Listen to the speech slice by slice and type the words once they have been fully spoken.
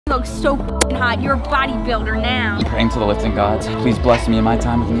You look so hot. You're a bodybuilder now. I'm praying to the lifting gods. Please bless me in my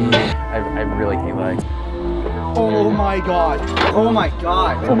time of need. I really hate legs. Oh my god. Oh my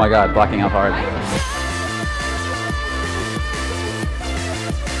god. Oh my god, blacking out hard.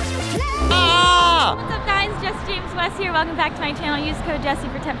 What's up guys, Jess James West here. Welcome back to my channel. Use code Jessie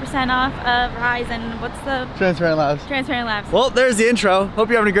for 10% off of Rise and what's the? Transparent Labs. Transparent Labs. Well, there's the intro. Hope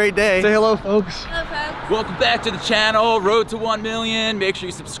you're having a great day. Say hello, folks. Hello folks. Welcome back to the channel. Road to 1 million. Make sure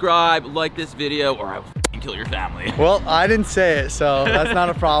you subscribe, like this video, or I will kill your family. Well, I didn't say it, so that's not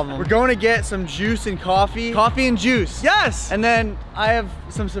a problem. We're going to get some juice and coffee. Coffee and juice. Yes! And then I have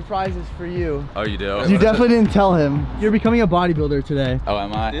some surprises for you. Oh, you do? You definitely didn't tell him. You're becoming a bodybuilder today. Oh,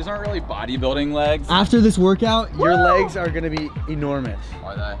 am I? These aren't really bodybuilding legs. After this workout, your legs are gonna be enormous.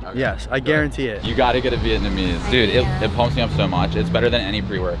 Are they? Okay. Yes, I guarantee it. You gotta get a Vietnamese. Dude, it pumps me up so much. It's better than any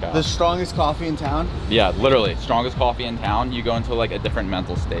pre-workout. The strongest coffee in town? Yeah, literally. Strongest coffee in town. You go into like a different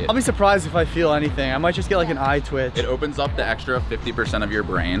mental state. I'll be surprised if I feel anything. I might just get like an eye twitch. It opens up the extra 50% of your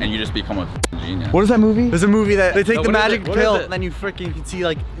brain and you just become a genius. What is that movie? There's a movie that they take No, the what is magic it? What pill is it? and then you freaking can see,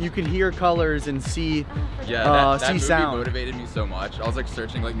 like, you can hear colors and see Yeah, that see movie sound. motivated me so much. I was like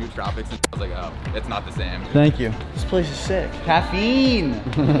searching like nootropics and I was like, oh, it's not the same. Thank you. This place is sick. Caffeine.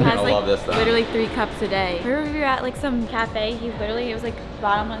 Has I like love this stuff. literally 3 cups a day. Remember we were at like some cafe, it was like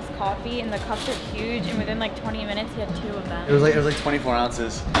bottomless coffee and the cups are huge and within like 20 minutes he had 2 of them. It was like 24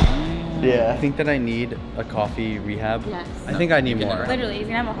 ounces. Yeah. I think that I need a coffee rehab. Yes. I think I need more. Literally, he's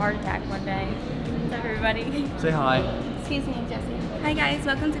gonna have a heart attack one day. What's up everybody? Say hi. Excuse me, Jessie. Hi guys,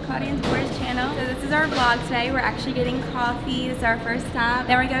 welcome to CLAUDIA and DEVORAH's channel. So this is our vlog today. We're actually getting coffee. This is our first stop.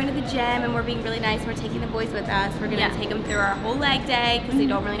 Then we're going to the gym and we're being really nice. We're taking the boys with us. We're gonna take them through our whole leg day because they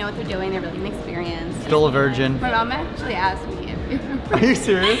don't really know what they're doing. They're really inexperienced. Still a virgin. My mom actually asked me if Are you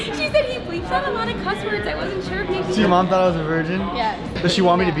serious? she said he bleeps out a lot of cuss words. I wasn't sure if maybe. So your mom thought I was a virgin? Yeah. Does she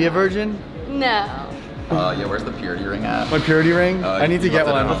want me to be a virgin? No. Yeah, where's the purity ring at? My purity ring? I need to you get left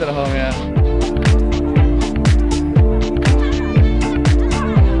it one. at Left it at home, yeah.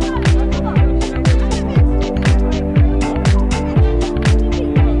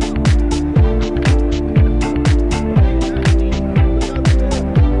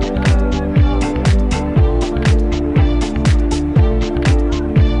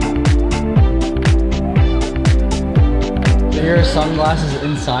 Your sunglasses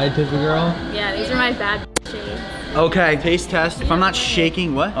inside, type of girl? Yeah, these are my bad shades. Okay, taste test. If I'm not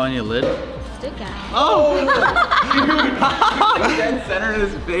shaking, what? On your lid? Stick out. Oh! Dead center in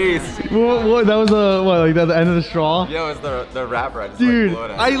his face. What? That was like the end of the straw? Yeah, it was the rapper. I just Dude,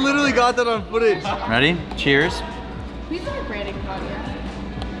 like, I literally got that on footage. Ready? Cheers. Please start branding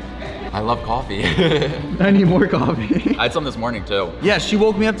Claudia. I love coffee. I need more coffee. I had some this morning too. Yeah, she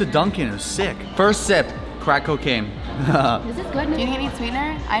woke me up to Dunkin'. It was sick. First sip, crack cocaine. This is good. Do you think it needs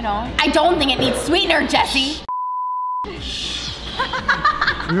sweetener? I don't. I don't think it needs sweetener, Jessie.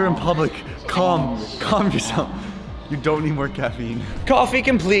 We're in public. Calm yourself. You don't need more caffeine. Coffee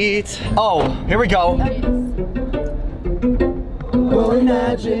complete. Oh, here we go. Well,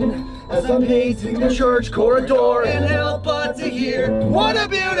 imagine as I'm pacing the church corridor and help but to hear what a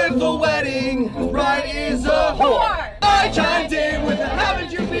beautiful wedding. Bride is a whore. I chimed in with the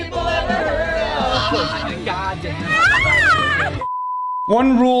haven't you people ever heard of? Goddamn.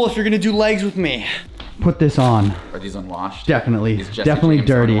 One rule if you're gonna do legs with me. Put this on. Are these unwashed? Definitely. These Jesse Definitely James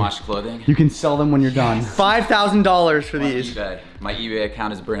dirty. Unwashed clothing. You can sell them when you're done. $5,000 for On these. eBay. My eBay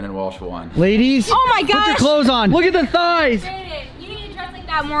account is Brandon Walsh 1. Ladies, Oh my put your gosh. clothes on. Look at the thighs. Brandon, you need to dress like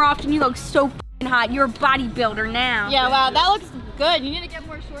that more often. You look so hot. You're a bodybuilder now. Yeah, wow, that looks good. You need to get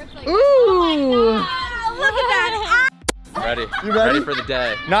more shorts like Ooh. Ah, look at that. Ready? You ready? For the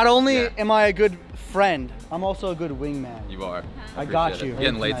day. Not only Yeah. am I a good friend, I'm also a good wingman. You are. I got Appreciate you. it.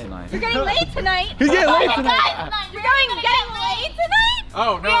 Getting late tonight. You're getting late tonight. He's getting late Oh, tonight. guys, you're getting late tonight?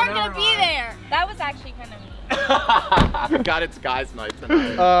 Oh, no, We aren't never gonna be mind. there. That was actually kind of mean. God, it's guys' night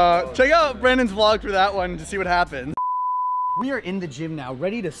tonight. Check out Brandon's vlog for that one to see what happens. We are in the gym now,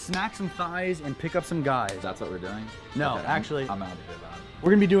 ready to smack some thighs and pick up some guys. That's what we're doing? No, Okay, actually, I'm out to do that.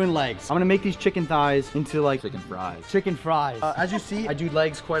 we're gonna be doing legs. I'm gonna make these chicken thighs into like Chicken fries. chicken fries. As you see, I do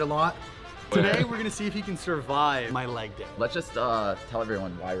legs quite a lot. Today, we're gonna see if he can survive my leg day. Let's just tell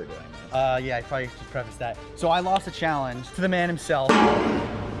everyone why we're doing this. Yeah, I probably should preface that. So I lost a challenge to the man himself.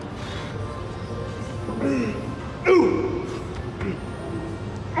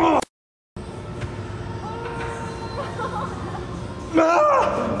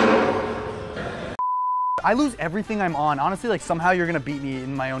 I lose everything I'm on. Honestly, like somehow you're gonna beat me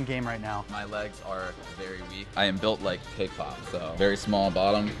in my own game right now. My legs are very weak. I am built like cake pop, so very small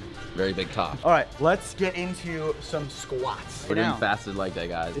bottom, very big top. All right, let's get into some squats. We're doing fasted leg day,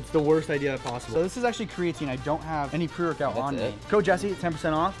 guys. It's the worst idea possible. So this is actually creatine. I don't have any pre-workout on me. Code Jesse,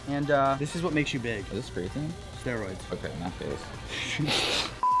 10% off, and this is what makes you big. Is this creatine? Steroids. Okay, in that case.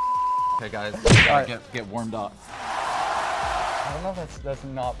 Okay, guys, get warmed up. I don't know if that's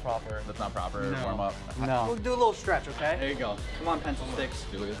not proper. That's not proper. No. Warm up. No. We'll do a little stretch, okay? There you go. Come on, pencil sticks.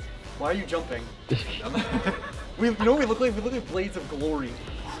 Do it. Why are you jumping? You know what we look like? We look like blades of glory.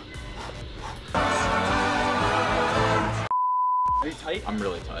 Are you tight? I'm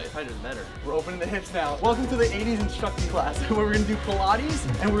really tight. Tighter than better. We're opening the hips now. Welcome to the 80s instructing class where we're gonna do Pilates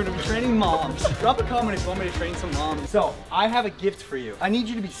and we're gonna be training moms. Drop a comment if you want me to train some moms. So, I have a gift for you. I need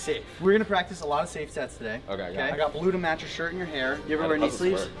you to be safe. We're gonna practice a lot of safe sets today. Okay. I got blue to match your shirt and your hair. You ever wear knee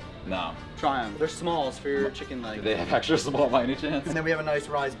sleeves? No. Try them. They're smalls for your chicken leg. Do they have extra small by any chance? And then we have a nice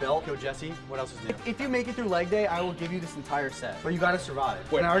rise belt. Yo, Jesse, what else is new? If you make it through leg day, I will give you this entire set. But you gotta survive.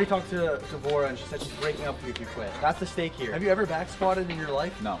 And I already talked to DEVORAH and she said she's breaking up with you if you quit. That's the stake here. Have you ever back squatted in your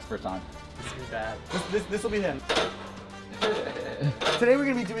life? No, it's first time. This is bad. This will be him. Today we're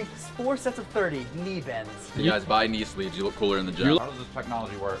gonna be doing 4 sets of 30 knee bends. You guys buy knee sleeves, you look cooler in the gym. How does this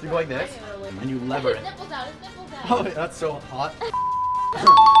technology work? So you go like this, and you lever it. His nipples out, his nipples out. Oh, that's so hot.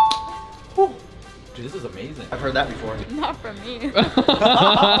 Dude, this is amazing. I've heard that before. Not from me.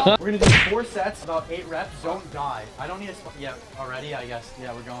 We're gonna do 4 sets, about 8 reps. Don't die. I don't need a spot yet already, I guess.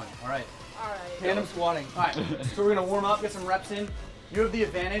 Yeah, we're going. All right. Tandem squatting. All right, so we're gonna warm up, get some reps in. You have the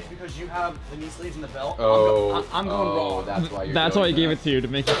advantage because you have the knee sleeves and the belt. Oh, I'm going raw. That's why you're That's why I gave it to you, to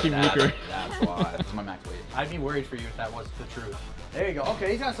make you seem weaker. That's why. This is my max weight. I'd be worried for you if that was the truth. There you go.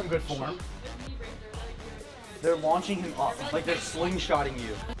 Okay, he's got some good form. They're launching him up, like they're slingshotting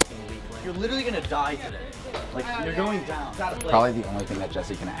you. You're literally gonna die today. Like, you're going down. Probably the only thing that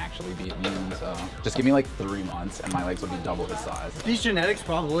Jesse can actually beat me in, so just give me like 3 months and my legs will be double his size. These genetics,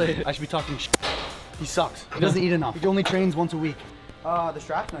 probably. I should be talking shit. He sucks. He doesn't eat enough. He only trains once a week. The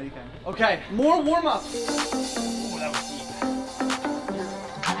straps? No, you can. Okay, more warm-ups. Oh, that was deep.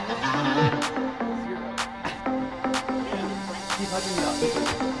 Keep hyping me up.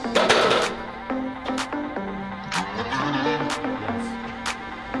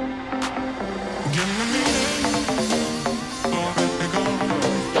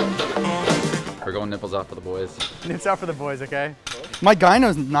 We're going nipples out for the boys. Nips out for the boys, okay? My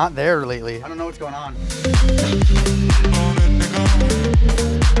gyno's not there lately. I don't know what's going on.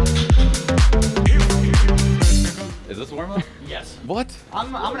 Is this warm up? Yes. What?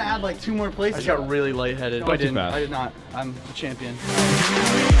 I'm gonna add like 2 more places. I just got really lightheaded. Not too bad. I did not. I'm the champion.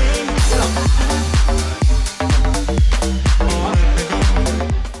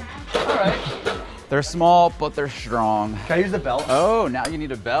 All right. They're small, but they're strong. Can I use the belt? Oh, now you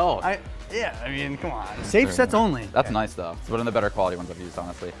need a belt. Yeah, I mean, come on. Safe sets only. That's nice though. It's one of the better quality ones I've used,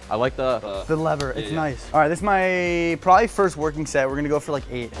 honestly. I like the lever, it's nice. All right, this is my probably first working set. We're gonna go for like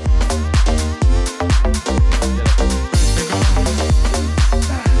 8.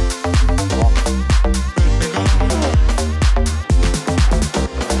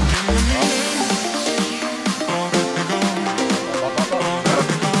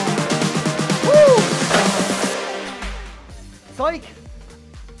 Psych!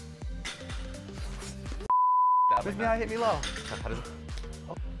 This guy hit me low.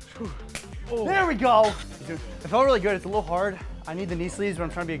 Oh. There we go. It felt really good. It's a little hard. I need the knee sleeves, but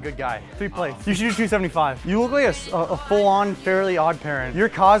I'm trying to be a good guy. 3 plates. You should do 275. You look like a full-on Fairly Odd Parent. You're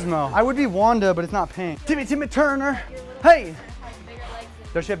Cosmo. I would be Wanda, but it's not Pink. Timmy Turner. Hey.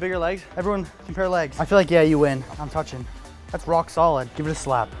 Does she have bigger legs? Everyone compare legs. I feel like, yeah, you win. I'm touching. That's rock solid. Give it a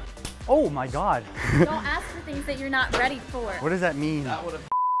slap. Oh my God. Don't ask for things that you're not ready for. What does that mean?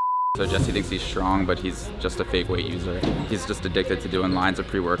 So Jesse thinks he's strong, but he's just a fake weight user. He's just addicted to doing lines of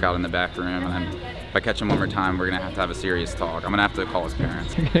pre-workout in the back room, and then if I catch him one more time, we're gonna have to have a serious talk. I'm gonna have to call his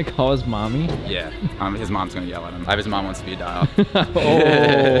parents. You're gonna call his mommy? Yeah, his mom's gonna yell at him. I have his mom on speed dial.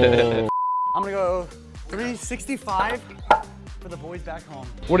 Oh. I'm gonna go 365 for the boys back home.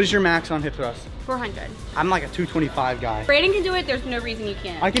 What is your max on hip thrust? 400. I'm like a 225 guy. Brayden can do it. There's no reason you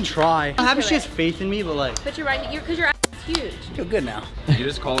can't. I can try. I'm happy she has faith in me, but like. But you're right, because your ass is huge. I feel good now. You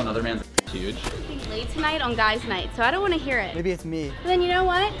just call another man's huge. He's late tonight on guys' night, so I don't want to hear it. Maybe it's me. But then you know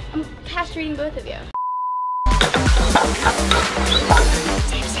what? I'm castrating both of you.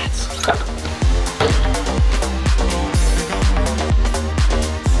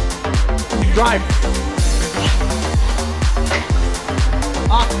 Drive.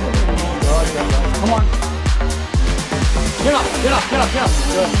 Up. Come on. Get up.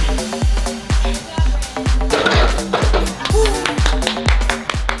 Good.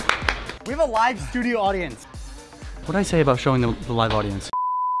 live studio audience. What did I say about showing the live audience?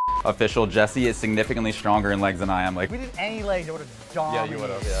 Official, Jesse is significantly stronger in legs than I am. Like, If we did any legs, it would have dominated. yeah, you would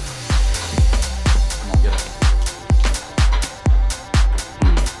have, yeah. Come on, get it.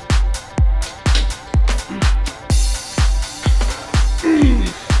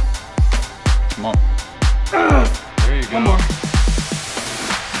 Easy. Come on. There you go. One more.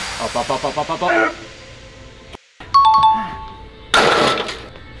 Up, up, up, up, up, up, up.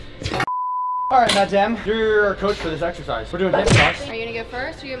 All right, now Dem, you're our coach for this exercise. We're doing hip thrust. Are you gonna go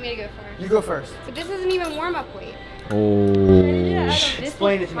first or you want me to go first? You go first. But this isn't even warm-up weight. Oh. This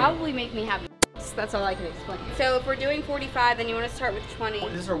Explain will it to me. probably make me happy. That's all I can explain. So if we're doing 45, then you want to start with 20.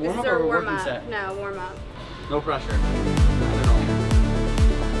 Is this our warm-up or a working set? No, warm-up. No pressure.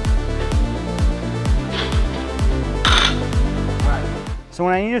 So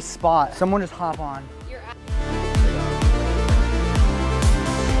when I need a spot, someone just hop on. You're at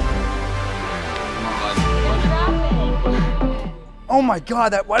Oh my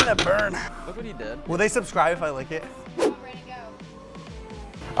God, why did that burn? Look what he did. Will they subscribe if I lick it? ready to go.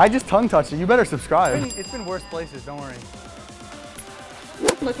 I just tongue touched it. You better subscribe. It's been worse places, don't worry.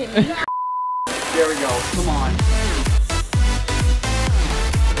 Look at me. There we go. Come on.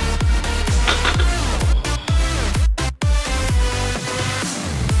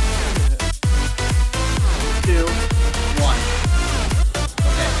 Two, one.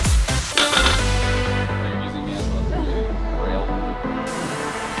 Okay. You're using me as a rail.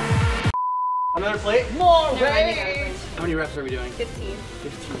 Another plate? More No, I think How many reps are we doing? 15.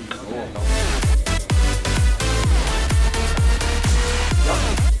 15.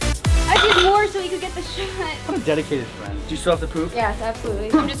 I did more so he could get the shot. What a dedicated friend. Do you still have to poop? Yes,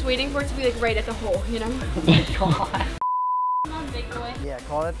 absolutely. I'm just waiting for it to be like right at the hole, you know? Oh my God. Come on, big boy. Yeah,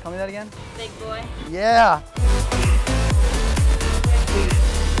 tell me that again. Big boy. Yeah.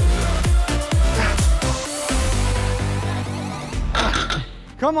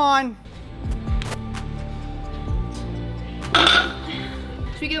 Come on.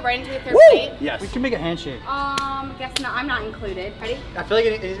 Should we go right into the third Woo! plate? Yes. We can make a handshake. Guess not. I'm not included. Ready? I feel like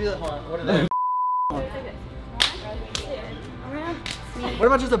it needs to be like, hold on, what are they? What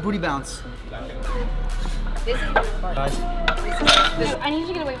about just a booty bounce? This is Guys, I need you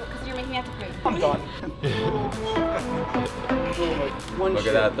to get away because you're making me have to poop. I'm done. One Look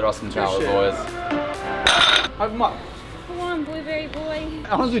shit. at that thrust and power, shit. boys. Come on. Come on, blueberry boy.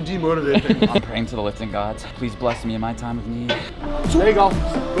 Honestly demotivating. I'm praying to the lifting gods. Please bless me in my time of need. There you go.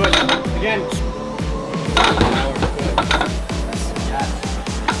 Good. Again.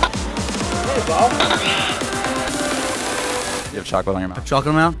 There you go. You have chocolate on your mouth.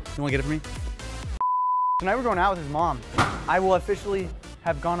 Chocolate mouth? You want to get it for me? Tonight we're going out with his mom. I will officially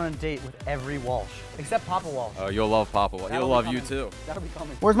have gone on a date with every Walsh, except Papa Walsh. Oh, you'll love Papa. That'll He'll be love coming. you too. That'll be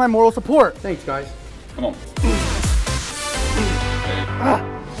coming. Where's my moral support? Thanks, guys. Come on.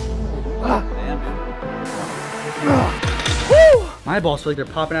 My eyeballs feel like they're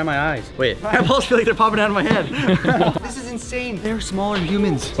popping out of my eyes. Wait, my eyeballs feel like they're popping out of my head. This is insane. They're smaller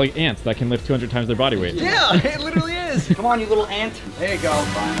humans. It's like ants that can lift 200 times their body weight. Yeah, it literally is. Come on, you little ant. There you go.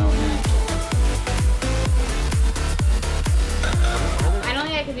 I don't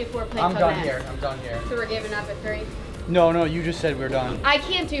think I can do 4 plates I'm on done this. here. I'm done here. So we're giving up at 3. No, you just said we're done. I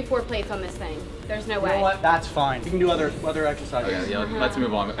can't do 4 plates on this thing. There's no You way. know what? That's fine. We can do other exercises. Okay, yeah, let's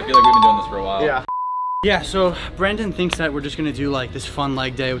move on. I feel like we've been doing this for a while. Yeah. Yeah, so Brandon thinks that we're just gonna do like this fun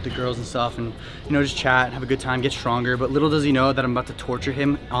leg day with the girls and stuff and, you know, just chat and have a good time, get stronger. But little does he know that I'm about to torture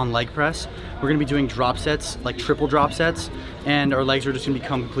him on leg press. We're gonna be doing drop sets, like triple drop sets, and our legs are just gonna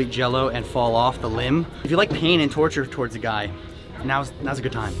become complete jello and fall off the limb. If you like pain and torture towards a guy, now's a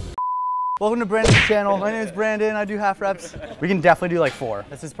good time. Welcome to Brandon's channel. My name is Brandon. I do half reps. We can definitely do like 4.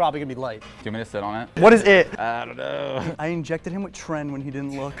 This is probably gonna be light. Do you want me to sit on it? What is it? I don't know. I injected him with Tren when he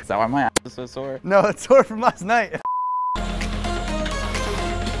didn't look. Is that why my ass is so sore? No, it's sore from last night.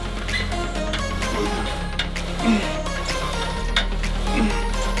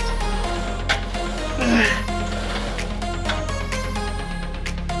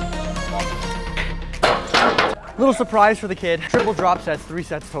 Little surprise for the kid. Triple drop sets, 3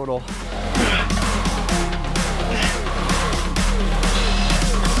 sets total.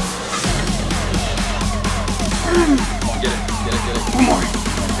 Come on, get it. One more.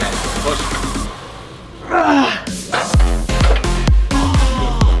 Okay, push.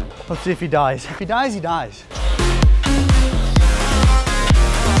 Let's see if he dies. If he dies, he dies.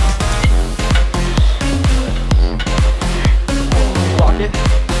 Block it.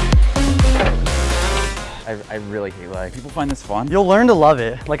 I really hate legs. People find this fun? You'll learn to love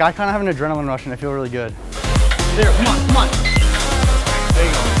it. Like I kind of have an adrenaline rush and I feel really good. There, come on. There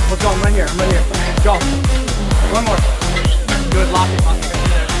you go. Let's go, I'm right here, Go. One more. Good, lock it.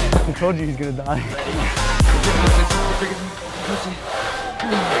 I told you he's gonna die.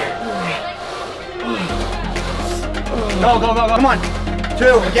 Go. Come on.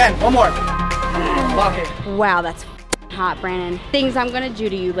 2, again, one more. Lock it. Wow, that's hot, Brandon. Things I'm gonna do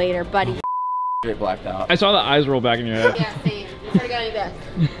to you later, buddy. You're blacked out. I saw the eyes roll back in your head. Yeah, same. We're gonna do this.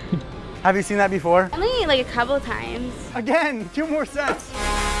 Have you seen that before? Only like a couple of times. Again, 2 more sets.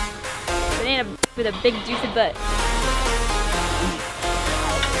 I need a with a big juicy butt.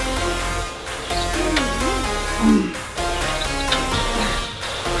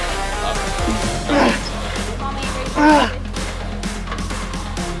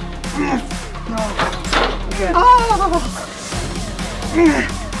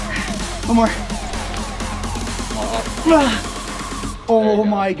 One more. Oh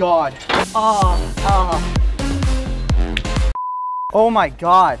my God. Oh my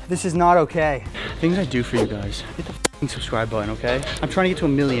God. This is not okay. Things I do for you guys. Hit the f***ing subscribe button, okay? I'm trying to get to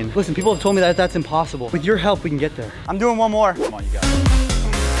 1 million. Listen, people have told me that that's impossible. With your help, we can get there. I'm doing one more. Come on, you got it.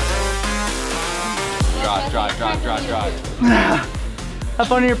 Drive. Have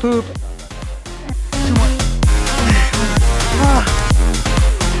fun in your poop. 2 more.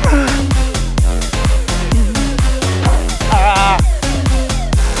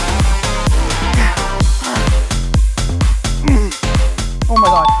 Oh my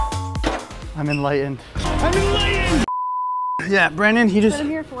God. I'm enlightened. Yeah, Brandon, he just What I'm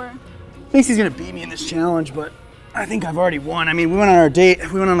here for. thinks he's gonna beat me in this challenge, but I think I've already won. I mean, we went on our date.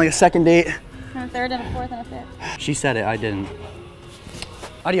 We went on like a second date. And a third and a fourth and a fifth. She said it, I didn't.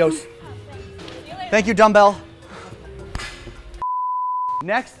 Adios. Thank you, dumbbell.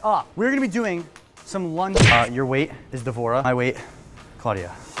 Next up, we're gonna be doing some lunge. Your weight is DEVORAH. My weight,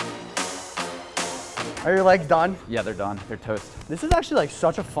 CLAUDIA. Are your legs done? Yeah, they're done. They're toast. This is actually like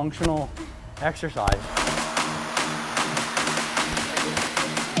such a functional exercise.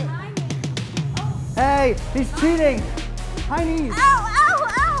 Hey, he's cheating. High knees.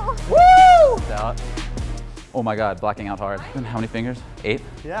 Ow! Woo! Out. Oh my God, blacking out hard. And how many fingers? 8?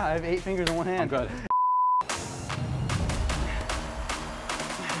 Yeah, I have 8 fingers in one hand. I'm good.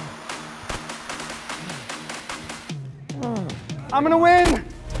 I'm gonna win!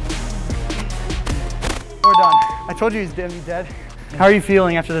 We're done. I told you he's gonna be dead. How are you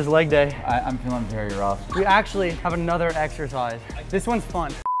feeling after this leg day? I'm feeling very rough. We actually have another exercise. This one's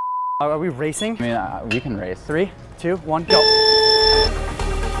fun. Are we racing? I mean, we can race. 3, 2, 1, go.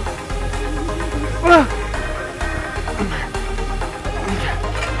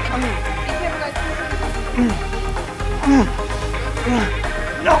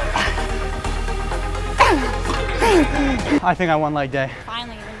 No! I think I won leg day.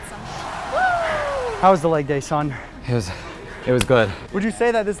 Finally, even some. How was the leg day, son? It was good. Would you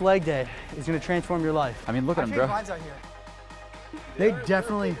say that this leg day is going to transform your life? I mean, look at him, bro. They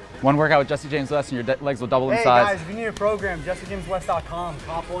definitely. One workout with Jesse James West and your legs will double in Hey size. guys, if you need a program, jessejameswest.com.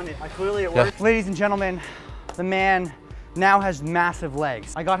 Hop on it. Clearly it works. Ladies and gentlemen, the man now has massive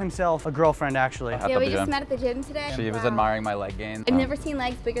legs. I got himself a girlfriend actually. Yeah, we just met at the gym today. She was admiring my leg gain. I've never seen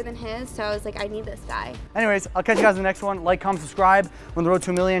legs bigger than his, so I was like, I need this guy. Anyways, I'll catch you guys in the next one. Like, comment, subscribe. We're on the road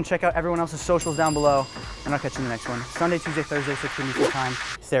to 1 million. Check out everyone else's socials down below. And I'll catch you in the next one. Sunday, Tuesday, Thursday, 6 p.m. Eastern time.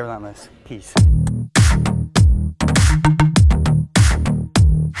 Stay relentless. Peace.